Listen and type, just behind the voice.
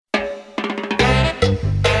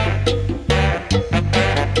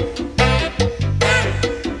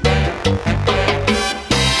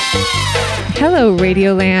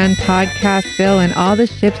Radioland, Podcastville, and all the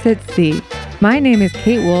ships at sea. My name is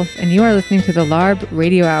Kate Wolf, and you are listening to the LARB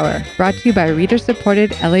Radio Hour, brought to you by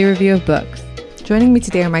reader-supported LA Review of Books. Joining me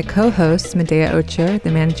today are my co-hosts, Medaya Ocher,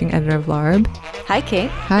 the managing editor of LARB. Hi,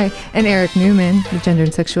 Kate. Hi. And Eric Newman, the gender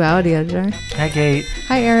and sexuality editor. Hi, Kate.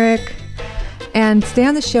 Hi, Eric. And today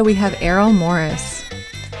on the show, we have Errol Morris.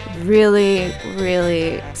 Really,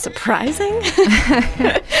 really surprising.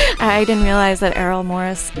 I didn't realize that Errol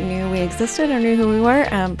Morris knew we existed or knew who we were,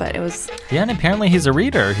 but it was... Yeah, and apparently he's a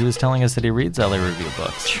reader. He was telling us that he reads LA Review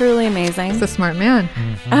books. Truly amazing. He's a smart man.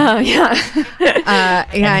 Mm-hmm. Oh, yeah.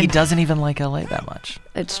 And he doesn't even like LA that much.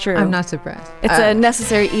 It's true. I'm not surprised. It's a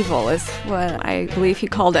necessary evil is what I believe he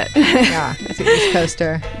called it. Yeah, it's an East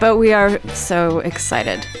Coaster. But we are so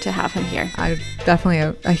excited to have him here. I'm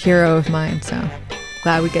definitely a hero of mine, so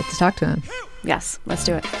glad we get to talk to him. Yes, let's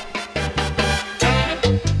do it.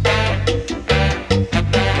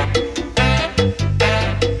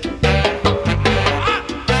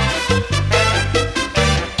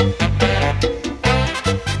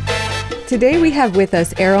 Today we have with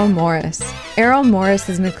us Errol Morris. Errol Morris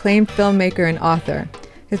is an acclaimed filmmaker and author.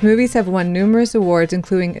 His movies have won numerous awards,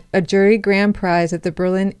 including a jury grand prize at the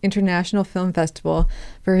Berlin International Film Festival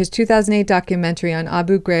for his 2008 documentary on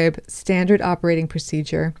Abu Ghraib Standard Operating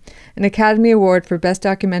Procedure, an Academy Award for Best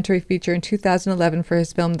Documentary Feature in 2011 for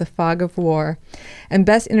his film The Fog of War, and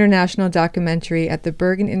Best International Documentary at the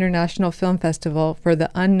Bergen International Film Festival for The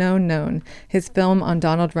Unknown Known, his film on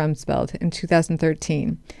Donald Rumsfeld, in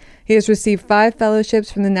 2013. He has received 5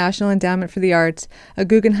 fellowships from the National Endowment for the Arts, a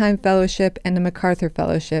Guggenheim Fellowship, and a MacArthur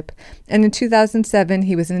Fellowship, and in 2007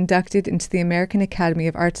 he was inducted into the American Academy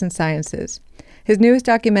of Arts and Sciences. His newest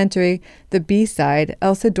documentary, The B-Side,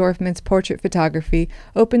 Elsa Dorfman's Portrait Photography,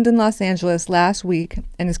 opened in Los Angeles last week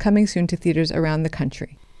and is coming soon to theaters around the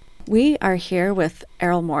country. We are here with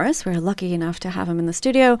Errol Morris. We're lucky enough to have him in the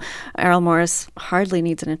studio. Errol Morris hardly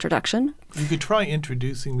needs an introduction. You could try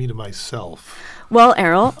introducing me to myself. Well,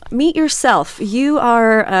 Errol, meet yourself. You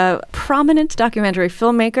are a prominent documentary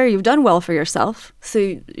filmmaker. You've done well for yourself, so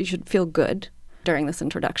you should feel good during this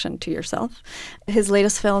introduction to yourself. His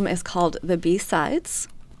latest film is called The B-Sides.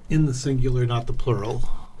 In the singular, not the plural.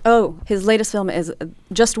 Oh, his latest film is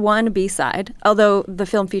just one B-side, although the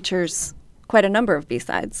film features quite a number of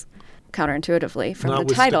B-sides, counterintuitively from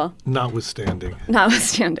the title. Notwithstanding.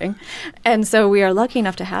 And so we are lucky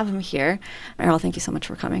enough to have him here. Errol, thank you so much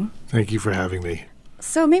for coming. Thank you for having me.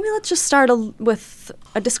 So maybe let's just start with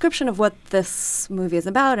a description of what this movie is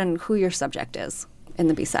about and who your subject is in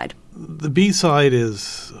the B-side. The B-side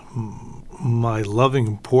is my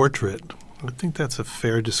loving portrait. I think that's a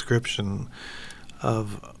fair description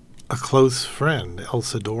of a close friend,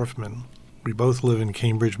 Elsa Dorfman. We both live in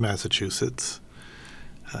Cambridge, Massachusetts.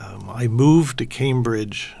 I moved to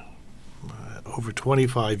Cambridge over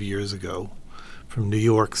 25 years ago from New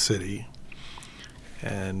York City.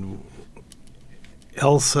 And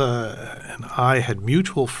Elsa and I had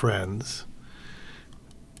mutual friends.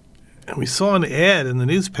 And we saw an ad in the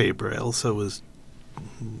newspaper. Elsa was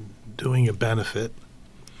doing a benefit,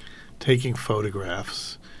 taking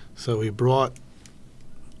photographs. So we brought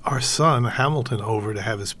our son, Hamilton, over to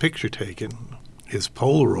have his picture taken, his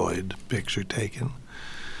Polaroid picture taken.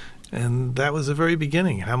 And that was the very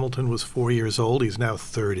beginning. Hamilton was 4 years old. He's now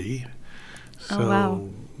 30. So oh, wow.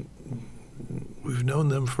 We've known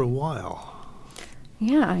them for a while.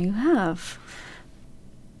 Yeah, you have.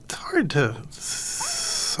 It's hard to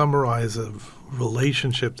summarize a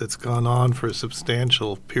relationship that's gone on for a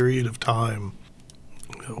substantial period of time.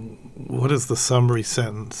 What is the summary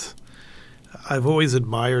sentence? I've always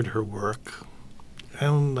admired her work,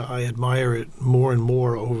 and I admire it more and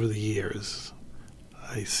more over the years.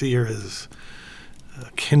 I see her as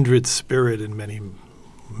a kindred spirit in many,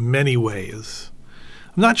 many ways.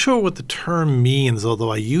 I'm not sure what the term means,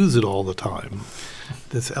 although I use it all the time,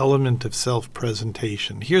 this element of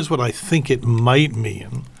self-presentation. Here's what I think it might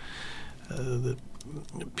mean. That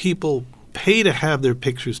people pay to have their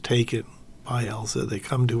pictures taken by Elsa. They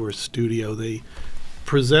come to her studio. They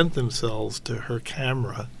present themselves to her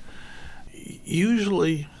camera.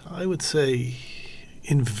 Usually, I would say,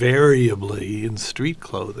 invariably in street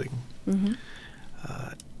clothing. Mm-hmm.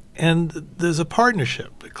 And there's a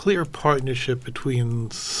partnership, a clear partnership between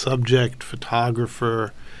subject,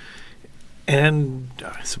 photographer, and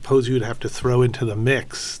I suppose you'd have to throw into the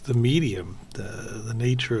mix the medium, the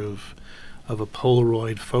nature of a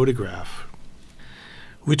Polaroid photograph,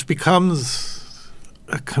 which becomes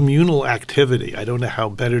a communal activity. I don't know how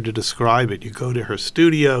better to describe it. You go to her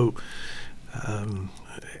studio,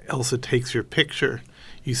 Elsa takes your picture.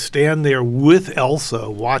 You stand there with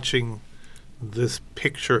Elsa watching this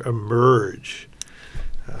picture emerge.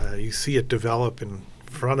 You see it develop in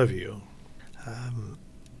front of you.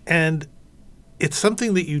 And it's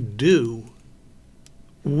something that you do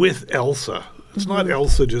with Elsa. It's not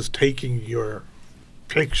Elsa just taking your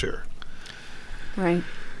picture. Right.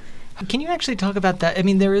 Can you actually talk about that? I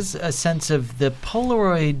mean, there is a sense of the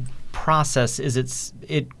Polaroid process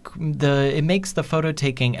it makes the photo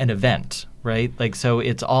taking an event, right? Like, so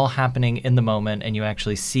it's all happening in the moment, and you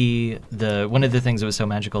actually see one of the things that was so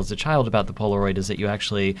magical as a child about the Polaroid is that you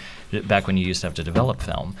actually, back when you used to have to develop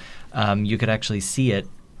film, you could actually see it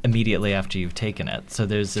immediately after you've taken it. So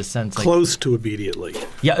there's this sense close to immediately.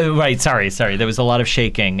 Yeah, right. Sorry. There was a lot of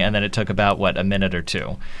shaking, and then it took about a minute or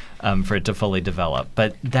two for it to fully develop.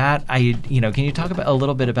 But that can you talk about a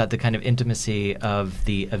little bit about the kind of intimacy of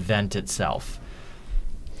the event itself?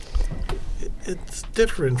 It's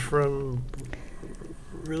different from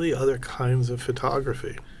really other kinds of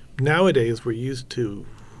photography. Nowadays, we're used to,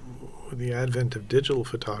 with the advent of digital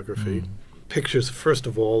photography, pictures, first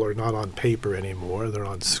of all, are not on paper anymore. They're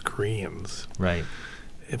on screens. Right.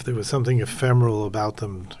 If there was something ephemeral about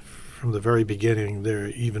them from the very beginning, they're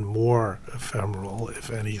even more ephemeral,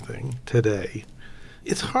 if anything, today.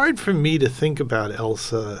 It's hard for me to think about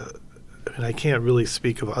Elsa. I mean, I can't really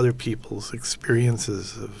speak of other people's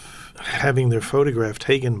experiences of having their photograph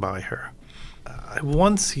taken by her. I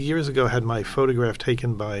once, years ago, had my photograph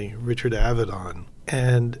taken by Richard Avedon,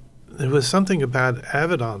 and there was something about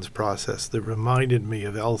Avedon's process that reminded me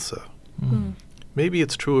of Elsa. Maybe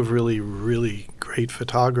it's true of really, really great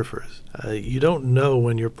photographers. You don't know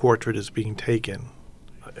when your portrait is being taken.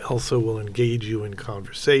 Elsa will engage you in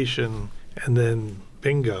conversation, and then,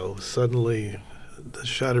 bingo, suddenly the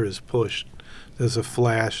shutter is pushed. There's a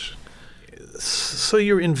flash. So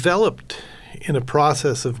you're enveloped in a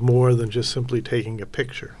process of more than just simply taking a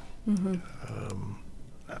picture.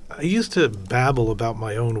 I used to babble about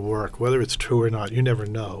my own work, whether it's true or not, you never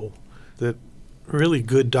know, that really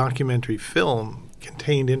good documentary film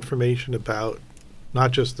contained information about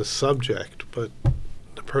not just the subject, but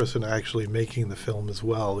the person actually making the film as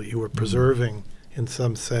well, that you were preserving, in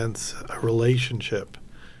some sense, a relationship.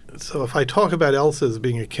 So if I talk about Elsa as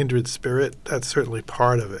being a kindred spirit, that's certainly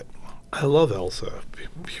part of it. I love Elsa,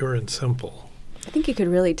 pure and simple. I think you could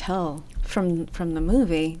really tell from the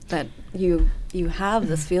movie that you have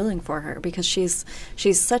this feeling for her, because she's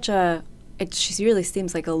such she really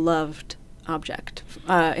seems like a loved object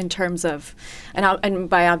in terms of, and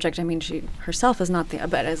by object I mean she herself is not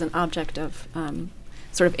but as an object of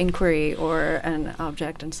sort of inquiry, or an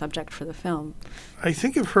object and subject for the film. I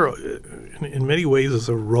think of her in many ways as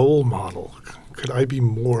a role model. Could I be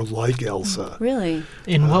more like Elsa? Really?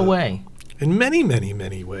 In what way? In many, many,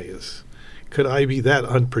 many ways. Could I be that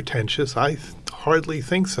unpretentious? I hardly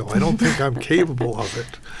think so. I don't think I'm capable of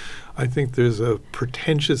it. I think there's a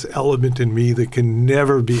pretentious element in me that can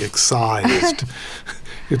never be excised.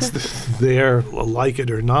 It's there, like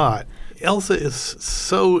it or not. Elsa is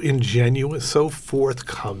so ingenuous, so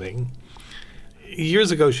forthcoming.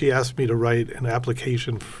 Years ago, she asked me to write an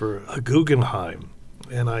application for a Guggenheim.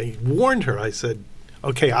 And I warned her. I said,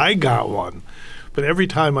 okay, I got one. But every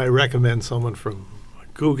time I recommend someone from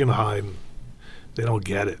Guggenheim, they don't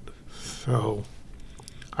get it. So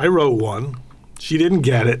I wrote one. She didn't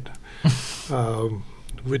get it,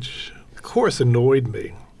 which, of course, annoyed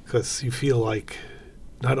me, because you feel like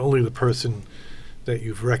not only the person that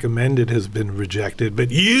you've recommended has been rejected,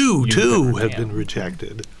 but you too have been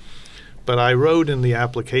rejected. But I wrote in the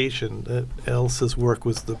application that Elsa's work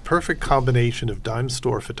was the perfect combination of dime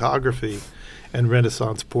store photography and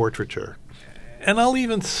Renaissance portraiture. And I'll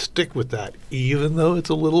even stick with that, even though it's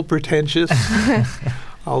a little pretentious.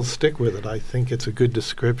 I'll stick with it. I think it's a good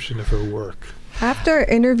description of her work. After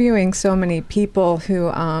interviewing so many people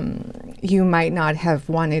who you might not have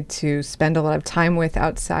wanted to spend a lot of time with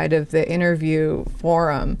outside of the interview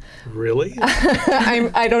forum. Really?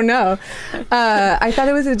 I don't know. I thought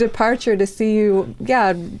it was a departure to see you,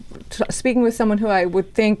 speaking with someone who I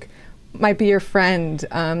would think might be your friend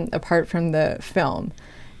apart from the film.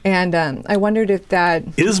 And I wondered if that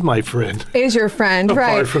is my friend. Is your friend, apart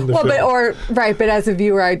right? From the film. But as a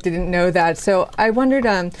viewer, I didn't know that. So I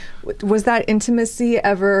wondered, was that intimacy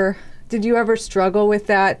ever? Did you ever struggle with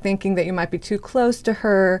that, thinking that you might be too close to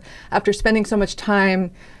her after spending so much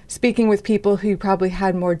time speaking with people who you probably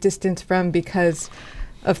had more distance from because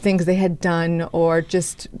of things they had done, or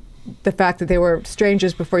just the fact that they were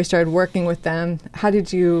strangers before you started working with them? How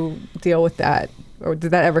did you deal with that, or did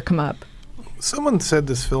that ever come up? Someone said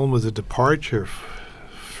this film was a departure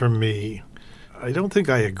for me. I don't think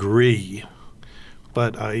I agree,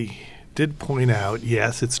 but I did point out,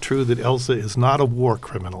 yes, it's true that Elsa is not a war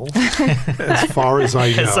criminal, as far as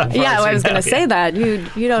I know. Yeah, I was going to say that.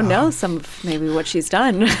 You don't know some of maybe what she's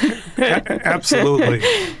done. Absolutely.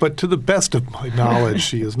 But to the best of my knowledge,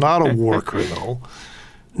 she is not a war criminal.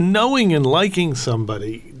 Knowing and liking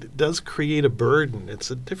somebody does create a burden.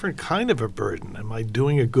 It's a different kind of a burden. Am I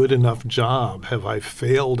doing a good enough job? Have I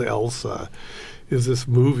failed Elsa? Is this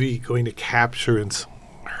movie going to capture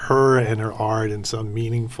her and her art in some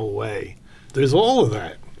meaningful way? There's all of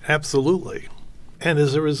that, absolutely. And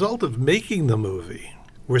as a result of making the movie,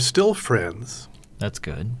 we're still friends. That's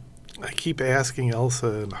good. I keep asking Elsa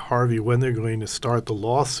and Harvey when they're going to start the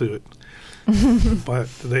lawsuit, but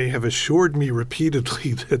they have assured me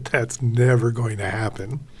repeatedly that that's never going to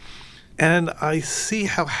happen. And I see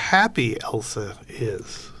how happy Elsa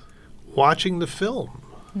is watching the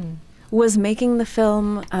film. Was making the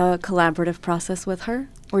film a collaborative process with her?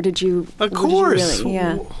 Or did you... Of course. Really,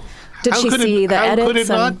 yeah. Did she see the edits? How could it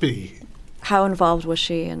not be? How involved was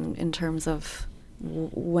she in terms of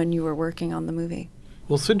when you were working on the movie?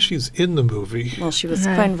 Well, since she's in the movie... Well, she was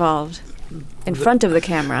quite involved. In front of the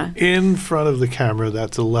camera. In front of the camera,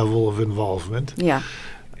 that's a level of involvement. Yeah.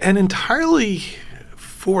 And entirely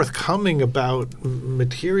forthcoming about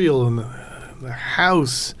material in the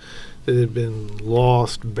house that had been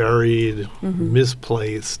lost, buried,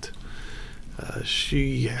 misplaced.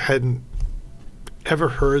 She hadn't ever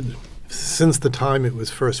heard, since the time it was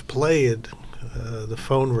first played, the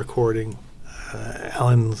phone recording,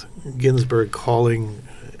 Allen Ginsberg calling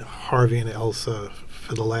Harvey and Elsa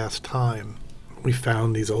for the last time. We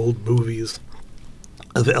found these old movies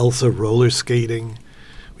of Elsa roller skating.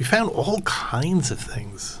 We found all kinds of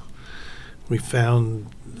things. We found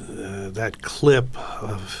that clip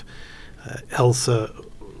of Elsa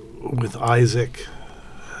with Isaac,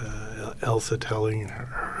 Elsa telling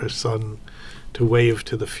her son to wave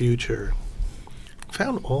to the future.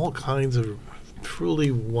 Found all kinds of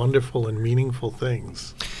truly wonderful and meaningful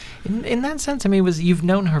things. In that sense, I mean, you've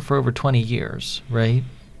known her for over 20 years, right?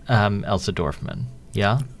 Elsa Dorfman,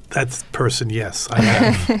 yeah? That person, yes, I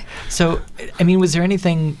have. So, I mean, was there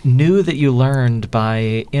anything new that you learned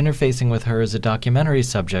by interfacing with her as a documentary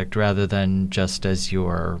subject rather than just as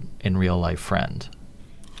your in real life friend?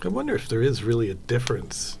 I wonder if there is really a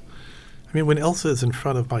difference. I mean, when Elsa is in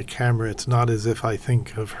front of my camera, it's not as if I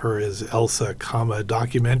think of her as Elsa,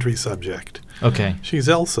 documentary subject. Okay. She's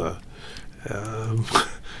Elsa.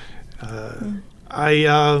 I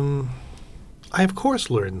of course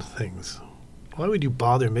learned things. Why would you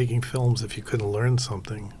bother making films if you couldn't learn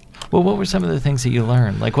something? Well, what were some of the things that you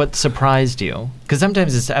learned? Like, what surprised you? Because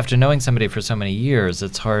sometimes it's after knowing somebody for so many years,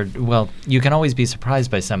 it's hard. Well, you can always be surprised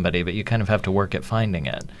by somebody, but you kind of have to work at finding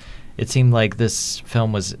it. It seemed like this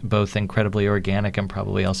film was both incredibly organic and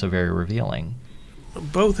probably also very revealing.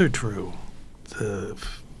 Both are true. The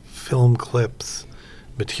film clips,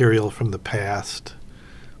 material from the past,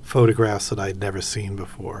 photographs that I'd never seen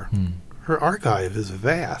before. Her archive is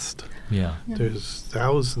vast. Yeah. There's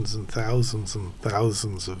thousands and thousands and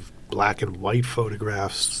thousands of black and white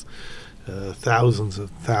photographs, thousands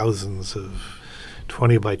of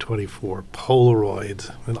 20 by 24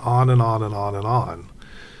 Polaroids, and on and on and on and on.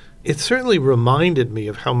 It certainly reminded me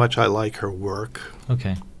of how much I like her work.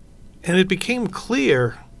 Okay. And it became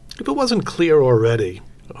clear, if it wasn't clear already,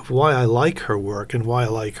 of why I like her work and why I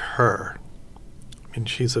like her. I mean,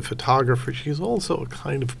 she's a photographer. She's also a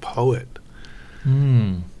kind of poet.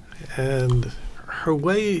 And her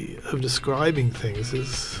way of describing things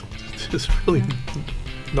is just really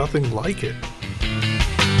nothing like it.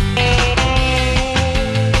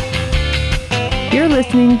 You're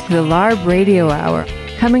listening to the LARB Radio Hour,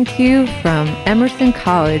 coming to you from Emerson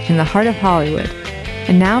College in the heart of Hollywood.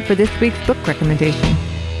 And now for this week's book recommendation.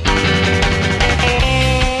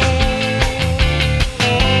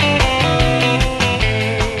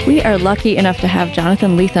 We are lucky enough to have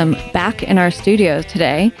Jonathan Lethem back in our studios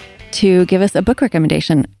today to give us a book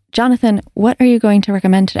recommendation. Jonathan, what are you going to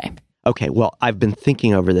recommend today? Okay, well, I've been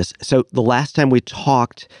thinking over this. So the last time we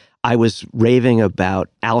talked, I was raving about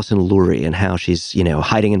Alison Lurie and how she's,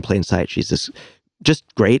 hiding in plain sight. She's this just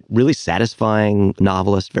great, really satisfying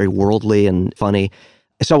novelist, very worldly and funny.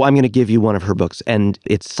 So I'm going to give you one of her books, and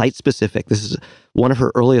it's site-specific. This is one of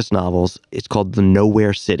her earliest novels. It's called The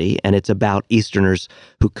Nowhere City, and it's about Easterners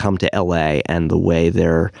who come to L.A. and the way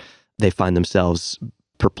they find themselves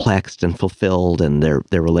perplexed and fulfilled, and their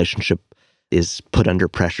relationship is put under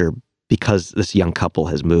pressure because this young couple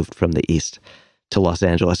has moved from the East to Los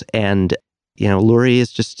Angeles. And, Lurie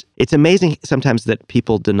is just, it's amazing sometimes that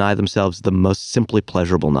people deny themselves the most simply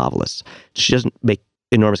pleasurable novelists. She doesn't make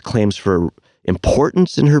enormous claims for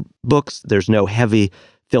importance in her books. There's no heavy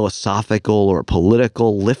philosophical or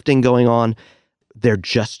political lifting going on. They're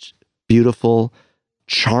just beautiful,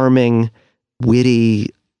 charming, witty,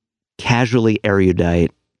 casually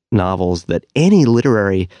erudite novels that any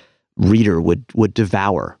literary reader would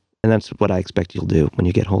devour. And that's what I expect you'll do when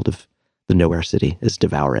you get hold of The Nowhere City, is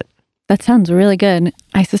devour it. That sounds really good.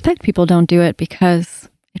 I suspect people don't do it because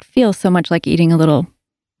it feels so much like eating a little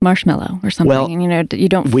marshmallow or something. Well, and, you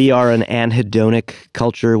don't... We are an anhedonic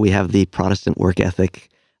culture. We have the Protestant work ethic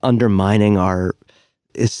undermining our...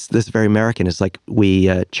 It's this very American. It's like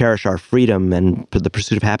we cherish our freedom and the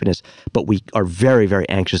pursuit of happiness, but we are very, very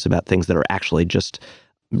anxious about things that are actually just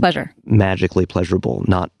pleasure, magically pleasurable,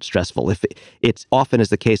 not stressful. If it's often is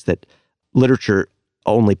the case that literature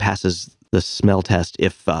only passes the smell test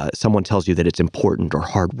if someone tells you that it's important or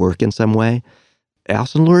hard work in some way.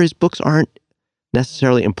 Alison Lurie's books aren't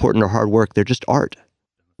necessarily important or hard work. They're just art.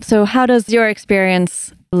 So how does your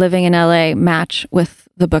experience living in LA match with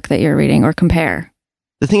the book that you're reading or compare?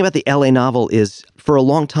 The thing about the LA novel is, for a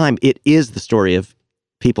long time, it is the story of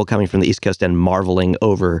people coming from the East Coast and marveling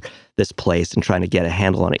over this place and trying to get a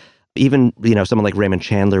handle on it. Even, someone like Raymond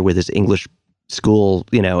Chandler with his English school,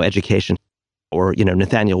 education, or,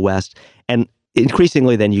 Nathaniel West. And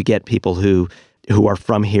increasingly then you get people who are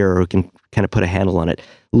from here who can kind of put a handle on it.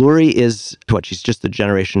 Lurie is, she's just the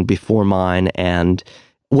generation before mine. And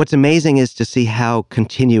what's amazing is to see how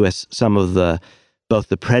continuous some of both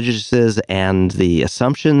the prejudices and the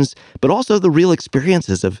assumptions, but also the real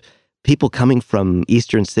experiences of people coming from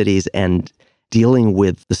Eastern cities and dealing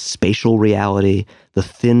with the spatial reality, the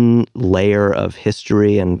thin layer of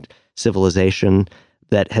history and civilization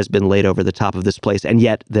that has been laid over the top of this place. And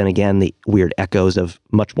yet, then again, the weird echoes of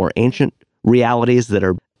much more ancient realities that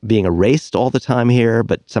are being erased all the time here,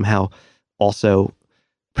 but somehow also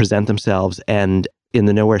present themselves. And in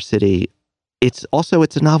The Nowhere City, it's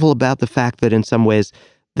a novel about the fact that in some ways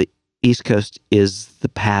the East Coast is the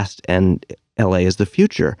past and LA is the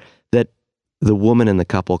future, that the woman in the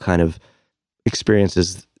couple kind of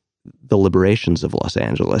experiences the liberations of Los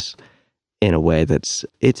Angeles in a way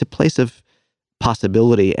it's a place of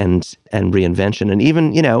possibility and reinvention. And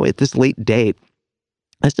even, at this late date,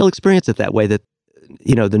 I still experience it that way, that,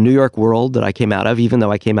 the New York world that I came out of, even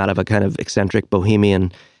though I came out of a kind of eccentric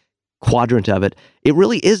bohemian quadrant of it, it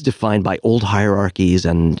really is defined by old hierarchies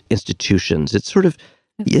and institutions.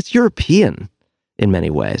 It's European in many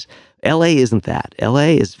ways. LA isn't that.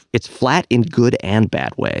 It's flat in good and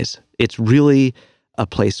bad ways. It's really a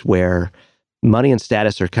place where money and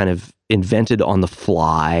status are kind of invented on the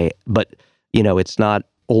fly, but, it's not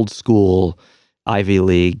old school Ivy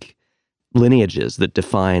League lineages that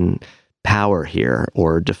define power here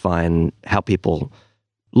or define how people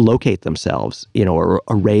locate themselves, or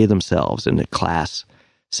array themselves in a class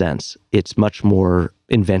sense. It's much more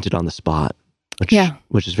invented on the spot,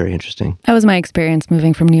 which is very interesting. That was my experience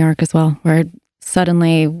moving from New York as well, where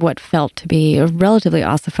suddenly what felt to be a relatively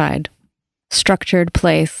ossified, structured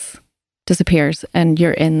place disappears, and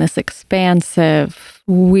you're in this expansive,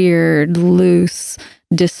 weird, loose,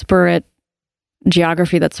 disparate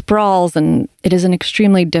geography that sprawls, and it is an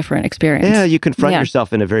extremely different experience. Yeah, you confront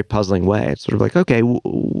yourself in a very puzzling way. It's sort of like, okay,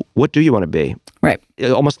 what do you want to be? Right.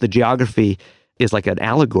 Almost the geography is like an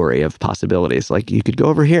allegory of possibilities. Like, you could go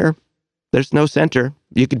over here. There's no center.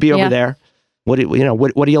 You could be over there. What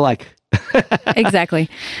do you like? Exactly.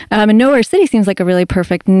 And Nowhere City seems like a really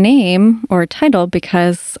perfect name or title,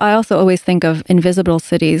 because I also always think of invisible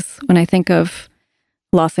cities when I think of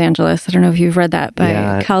Los Angeles. I don't know if you've read that by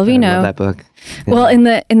Calvino. I love that book. Yeah. Well, in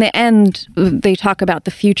the end, they talk about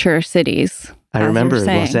the future cities. I remember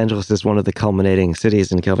Los Angeles is one of the culminating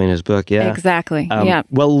cities in Calvino's book. Yeah, exactly.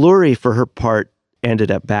 Well, Lurie, for her part,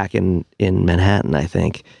 ended up back in Manhattan, I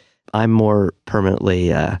think. I'm more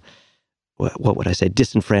permanently, what would I say,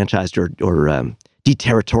 disenfranchised or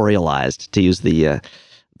deterritorialized, to use the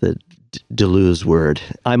Deleuze word.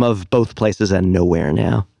 I'm of both places and nowhere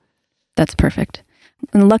now. That's perfect.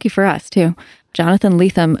 And lucky for us, too. Jonathan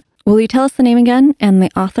Lethem. Will you tell us the name again and the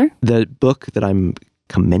author? The book that I'm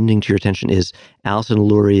commending to your attention is Alison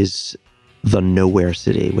Lurie's The Nowhere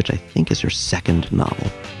City, which I think is her second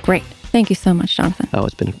novel. Great. Thank you so much, Jonathan. Oh,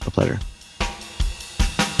 it's been a pleasure.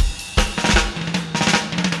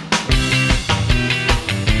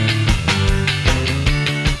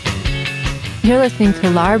 You're listening to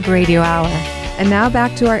LARB Radio Hour. And now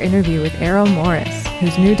back to our interview with Errol Morris,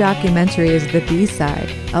 whose new documentary is The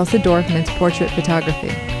B-Side, Elsa Dorfman's portrait photography.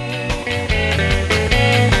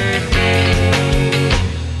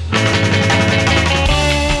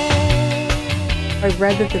 I've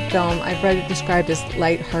read that I've read it described as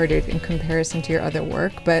lighthearted in comparison to your other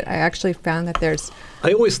work, but I actually found that there's...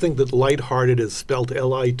 I always think that lighthearted is spelled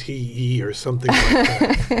L-I-T-E or something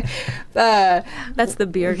like that. That's the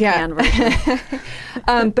beer can version.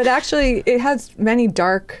 But actually, it has many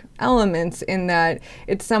dark elements in that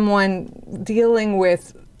it's someone dealing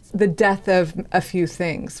with the death of a few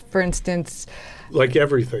things. For instance... Like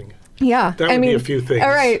everything. Yeah. That would be a few things. All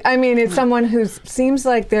right. I mean, it's someone who seems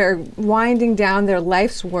like they're winding down their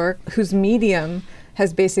life's work, whose medium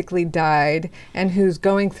has basically died, and who's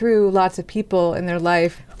going through lots of people in their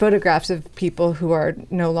life, photographs of people who are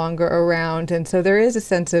no longer around. And so there is a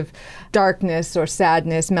sense of darkness or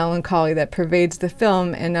sadness, melancholy that pervades the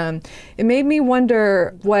film. And it made me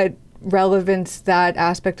wonder what relevance that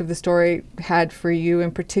aspect of the story had for you in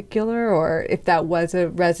particular, or if that was a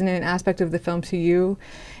resonant aspect of the film to you,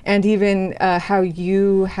 and even how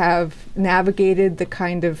you have navigated the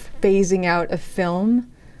kind of phasing out of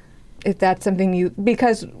film, if that's something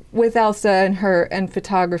because with Elsa and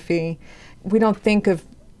photography, we don't think of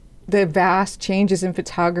the vast changes in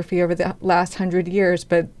photography over the last 100 years,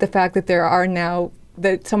 but the fact that there are now,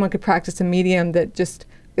 that someone could practice a medium that just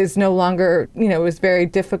is no longer, is very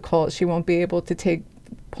difficult. She won't be able to take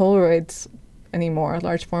Polaroids anymore,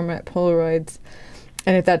 large format Polaroids.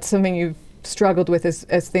 And if that's something you've struggled with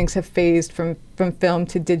as things have phased from film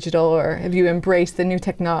to digital, or have you embraced the new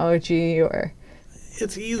technology? Or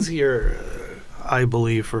it's easier, I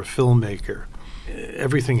believe, for a filmmaker.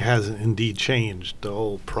 Everything has indeed changed. The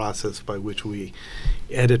whole process by which we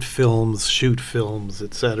edit films, shoot films,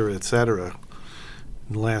 et cetera,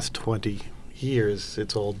 in the last 20 years,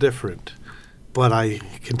 it's all different. But I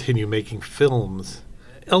continue making films.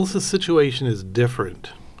 Elsa's situation is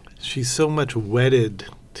different. She's so much wedded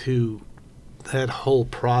to that whole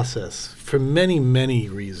process for many, many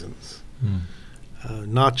reasons.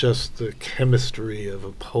 Not just the chemistry of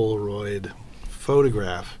a Polaroid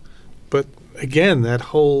photograph, but again, that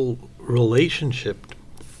whole relationship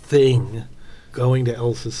thing, going to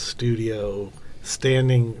Elsa's studio,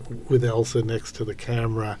 standing with Elsa next to the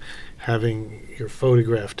camera, having your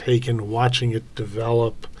photograph taken, watching it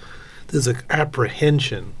develop. There's an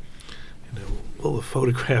apprehension. Will the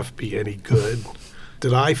photograph be any good?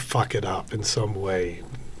 Did I fuck it up in some way?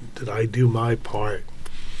 Did I do my part?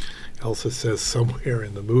 Elsa says somewhere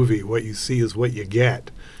in the movie, what you see is what you get.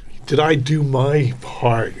 Did I do my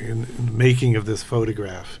part in the making of this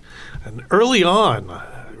photograph? And early on,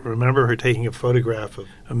 I remember her taking a photograph of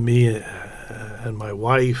me and my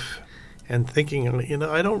wife and thinking,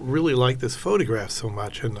 I don't really like this photograph so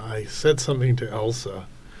much. And I said something to Elsa,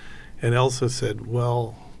 and Elsa said,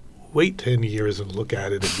 well, wait 10 years and look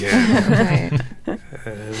at it again.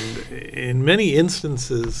 And in many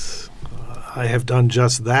instances, I have done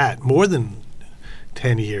just that, more than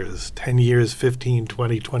 10 years, 15,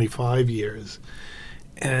 20, 25 years.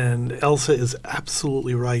 And Elsa is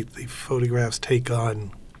absolutely right. The photographs take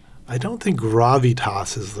on, I don't think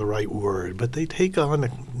gravitas is the right word, but they take on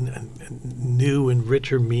new and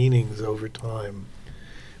richer meanings over time,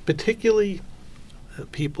 particularly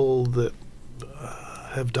people that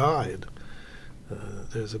have died.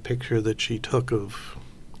 There's a picture that she took of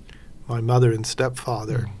my mother and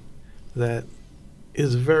stepfather that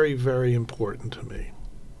is very, very important to me.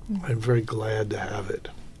 I'm very glad to have it.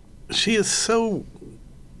 She is so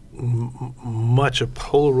much a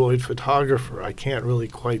Polaroid photographer. I can't really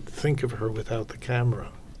quite think of her without the camera.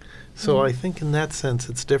 So I think in that sense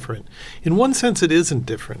it's different. In one sense it isn't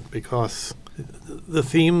different, because the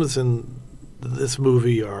themes in this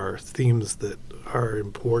movie are themes that are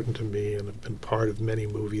important to me and have been part of many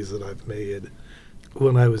movies that I've made.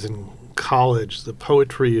 When I was in college, the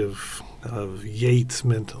poetry of Yeats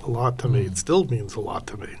meant a lot to me. It still means a lot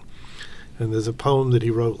to me. And there's a poem that he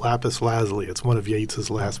wrote, Lapis Lazuli. It's one of Yeats's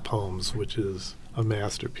last poems, which is a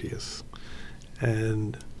masterpiece.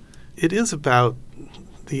 And it is about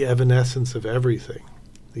the evanescence of everything,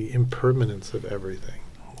 the impermanence of everything.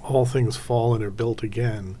 All things fall and are built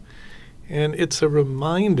again. And it's a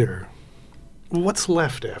reminder, what's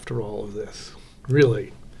left after all of this,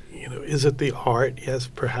 really? Is it the art? Yes,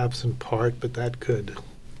 perhaps in part, but that could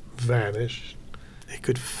vanish. It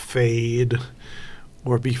could fade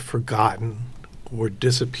or be forgotten or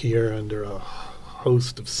disappear under a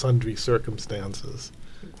host of sundry circumstances.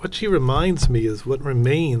 What she reminds me is what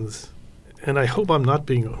remains, and I hope I'm not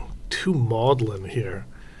being too maudlin here,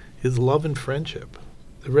 is love and friendship.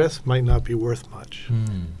 The rest might not be worth much.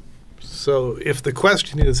 So if the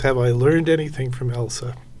question is, have I learned anything from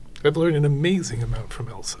Elsa? I've learned an amazing amount from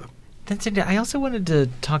Elsa. That's it. I also wanted to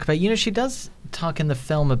talk about, she does talk in the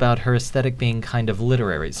film about her aesthetic being kind of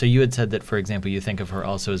literary. So you had said that, for example, you think of her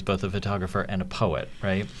also as both a photographer and a poet,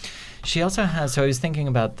 right? She also has, so I was thinking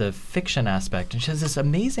about the fiction aspect, and she has this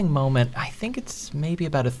amazing moment, I think it's maybe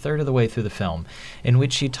about a third of the way through the film, in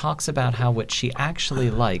which she talks about how what she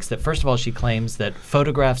actually likes, that first of all, she claims that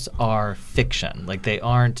photographs are fiction. Like they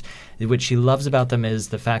aren't, what she loves about them is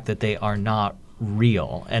the fact that they are not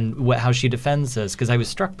real, and how she defends this, because I was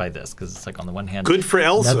struck by this, because it's like on the one hand, good for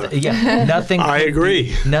Elsa. Nothing. I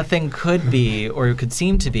agree. Nothing could be, or could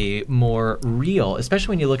seem to be, more real,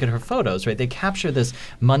 especially when you look at her photos. Right, they capture this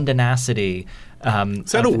mundanacity.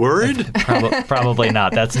 Is that a word? Probably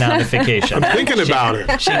not. That's notification. I'm thinking about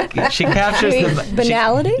it. She captures the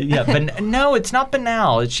banality. No, it's not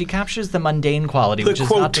banal. She captures the mundane quality, which is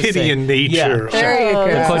not to say, quotidian nature. There you go.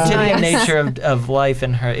 The quotidian nature of life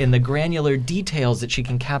in the granular details that she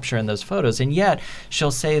can capture in those photos. And yet she'll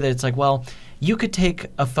say that it's like, well, you could take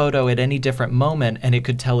a photo at any different moment and it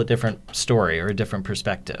could tell a different story or a different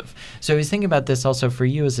perspective. So I was thinking about this also for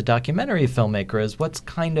you as a documentary filmmaker, is what's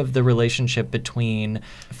kind of the relationship between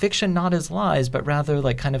fiction not as lies, but rather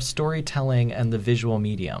like kind of storytelling and the visual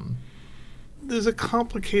medium? There's a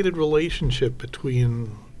complicated relationship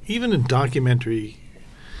between, even in documentary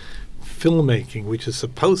filmmaking, which is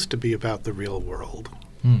supposed to be about the real world,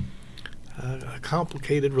 a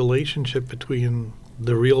complicated relationship between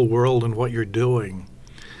the real world and what you're doing.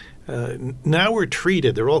 Now we're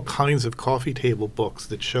treated, there are all kinds of coffee table books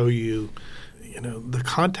that show you, the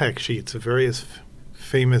contact sheets of various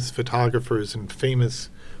famous photographers and famous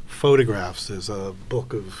photographs. There's a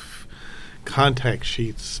book of contact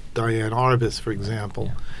sheets, Diane Arbus, for example.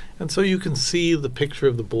 Yeah. And so you can see the picture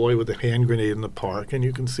of the boy with the hand grenade in the park, and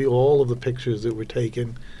you can see all of the pictures that were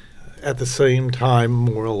taken at the same time,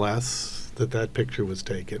 more or less, that picture was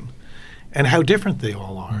taken. And how different they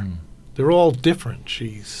all are. They're all different.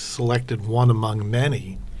 She selected one among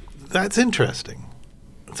many. That's interesting.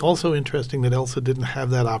 It's also interesting that Elsa didn't have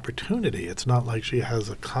that opportunity. It's not like she has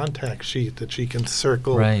a contact sheet that she can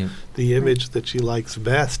circle the image that she likes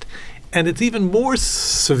best. And it's even more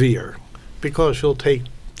severe because she'll take,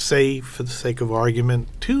 say, for the sake of argument,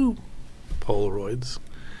 2 Polaroids,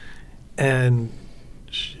 and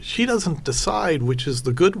she doesn't decide which is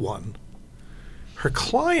the good one. Her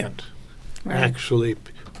client actually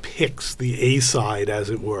picks the A side, as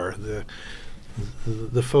it were,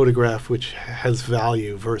 the photograph which has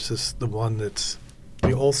value versus the one that's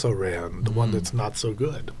the also-ran, the one that's not so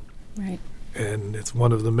good. Right. And it's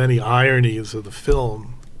one of the many ironies of the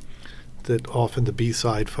film that often the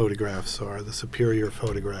B-side photographs are the superior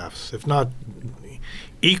photographs, if not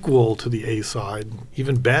equal to the A-side,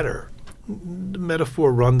 even better. The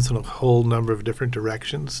metaphor runs in a whole number of different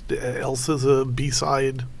directions. Elsa's a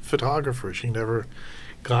B-side photographer. She never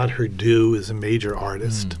got her due as a major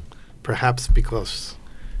artist, perhaps because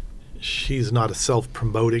she's not a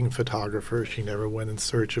self-promoting photographer. She never went in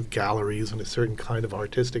search of galleries and a certain kind of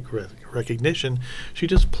artistic recognition. She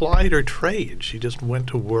just plied her trade. She just went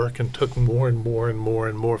to work and took more and more and more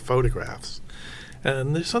and more photographs.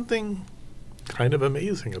 And there's something kind of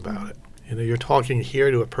amazing about it. You're talking here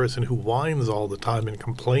to a person who whines all the time and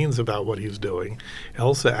complains about what he's doing.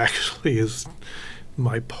 Elsa actually is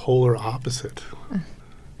my polar opposite.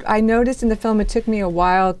 I noticed in the film it took me a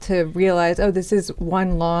while to realize, this is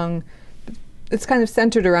it's kind of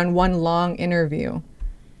centered around one long interview.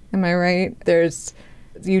 Am I right?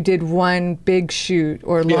 You did one big shoot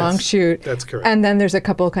or long shoot. That's correct. And then there's a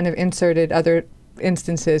couple kind of inserted other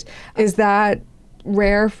instances. Is that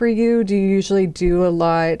rare for you? Do you usually do a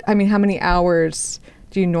lot? I mean, how many hours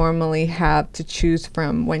do you normally have to choose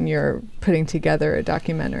from when you're putting together a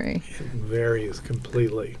documentary? It varies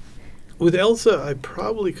completely. With Elsa, I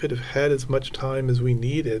probably could have had as much time as we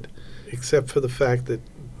needed, except for the fact that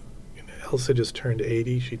Elsa just turned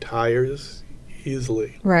 80. She tires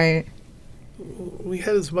easily. Right. We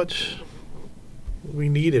had as much we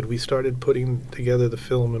needed. We started putting together the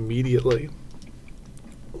film immediately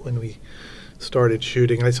when we started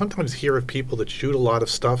shooting. I sometimes hear of people that shoot a lot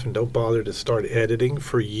of stuff and don't bother to start editing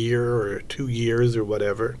for a year or 2 years or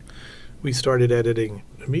whatever. We started editing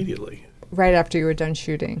immediately. Right after you were done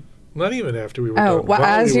shooting? Not even after we were done. Well,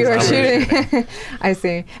 as you were shooting. I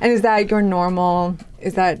see. And is that your normal?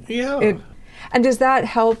 Is that it? And does that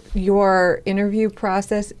help your interview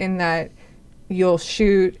process in that you'll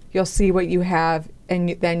shoot, you'll see what you have,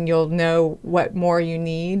 and then you'll know what more you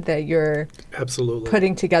need, that you're absolutely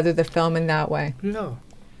putting together the film in that way? Yeah.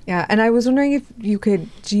 Yeah, and I was wondering if you could,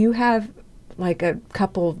 do you have like a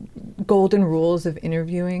couple golden rules of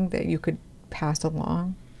interviewing that you could pass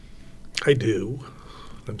along? I do.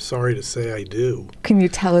 I'm sorry to say I do. Can you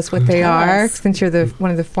tell us what they are, since you're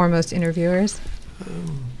one of the foremost interviewers?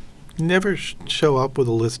 Never show up with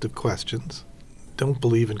a list of questions. Don't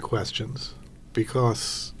believe in questions,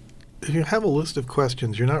 because if you have a list of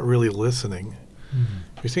questions, you're not really listening.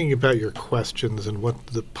 You're thinking about your questions and what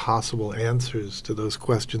the possible answers to those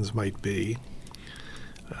questions might be.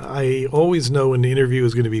 I always know when the interview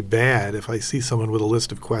is going to be bad if I see someone with a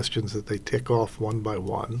list of questions that they tick off one by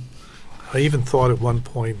one. I even thought at one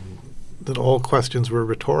point that all questions were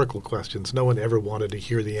rhetorical questions. No one ever wanted to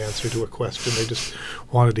hear the answer to a question. They just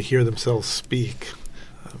wanted to hear themselves speak.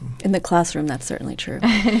 In the classroom, that's certainly true.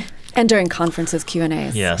 And during conferences,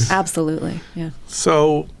 Q&As. Yes. Absolutely, yeah.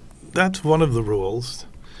 So that's one of the rules.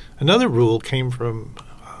 Another rule came from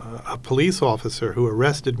a police officer who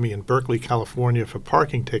arrested me in Berkeley, California for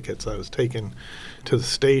parking tickets. I was taken to the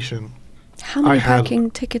station. How many parking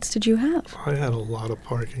tickets did you have? I had a lot of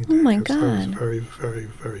parking tickets. Oh, my God. I was very, very,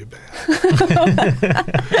 very bad.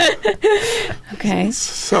 Okay.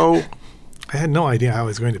 So I had no idea how I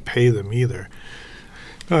was going to pay them either.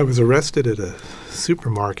 I was arrested at a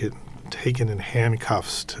supermarket, taken in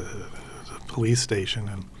handcuffs to the police station,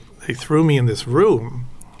 and they threw me in this room,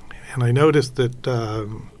 and I noticed that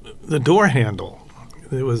the door handle,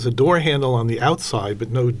 there was a door handle on the outside, but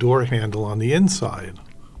no door handle on the inside.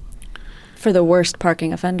 For the worst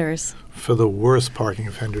parking offenders. For the worst parking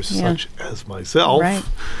offenders, such as myself. Right.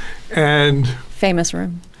 And famous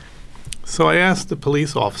room. so I asked the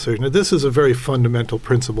police officer, now this is a very fundamental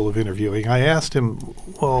principle of interviewing. I asked him,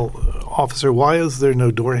 well, officer, why is there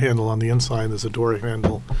no door handle on the inside and there's a door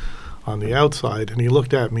handle on the outside? And he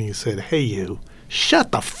looked at me and he said, hey, you,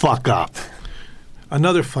 shut the fuck up.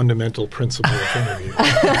 Another fundamental principle of interviewing.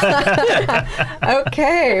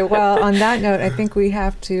 Okay, well, on that note, I think we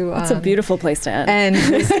have to... That's a beautiful place to end.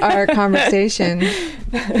 Our conversation.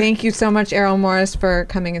 Thank you so much, Errol Morris, for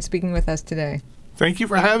coming and speaking with us today. Thank you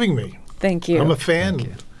for having me. Thank you. I'm a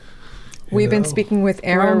fan. We've been speaking with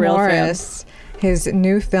Errol Morris. His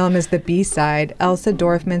new film is the B-side, Elsa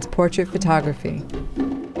Dorfman's Portrait Photography.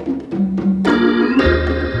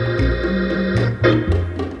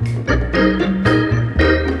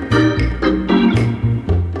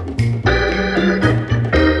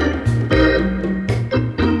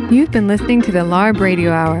 You've been listening to the LARB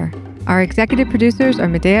Radio Hour. Our executive producers are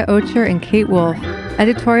Medaya Ocher and Kate Wolf.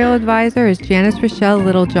 Editorial advisor is Janice Rochelle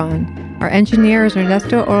Littlejohn. Our engineer is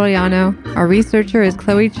Ernesto Orellano. Our researcher is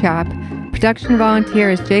Chloe Chapp. Production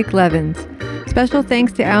volunteer is Jake Levins. Special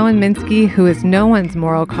thanks to Alan Minsky, who is no one's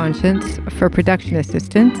moral conscience, for production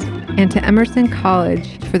assistance, and to Emerson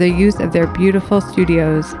College for the use of their beautiful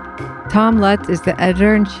studios. Tom Lutz is the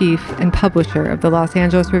editor-in-chief and publisher of the Los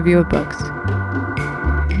Angeles Review of Books.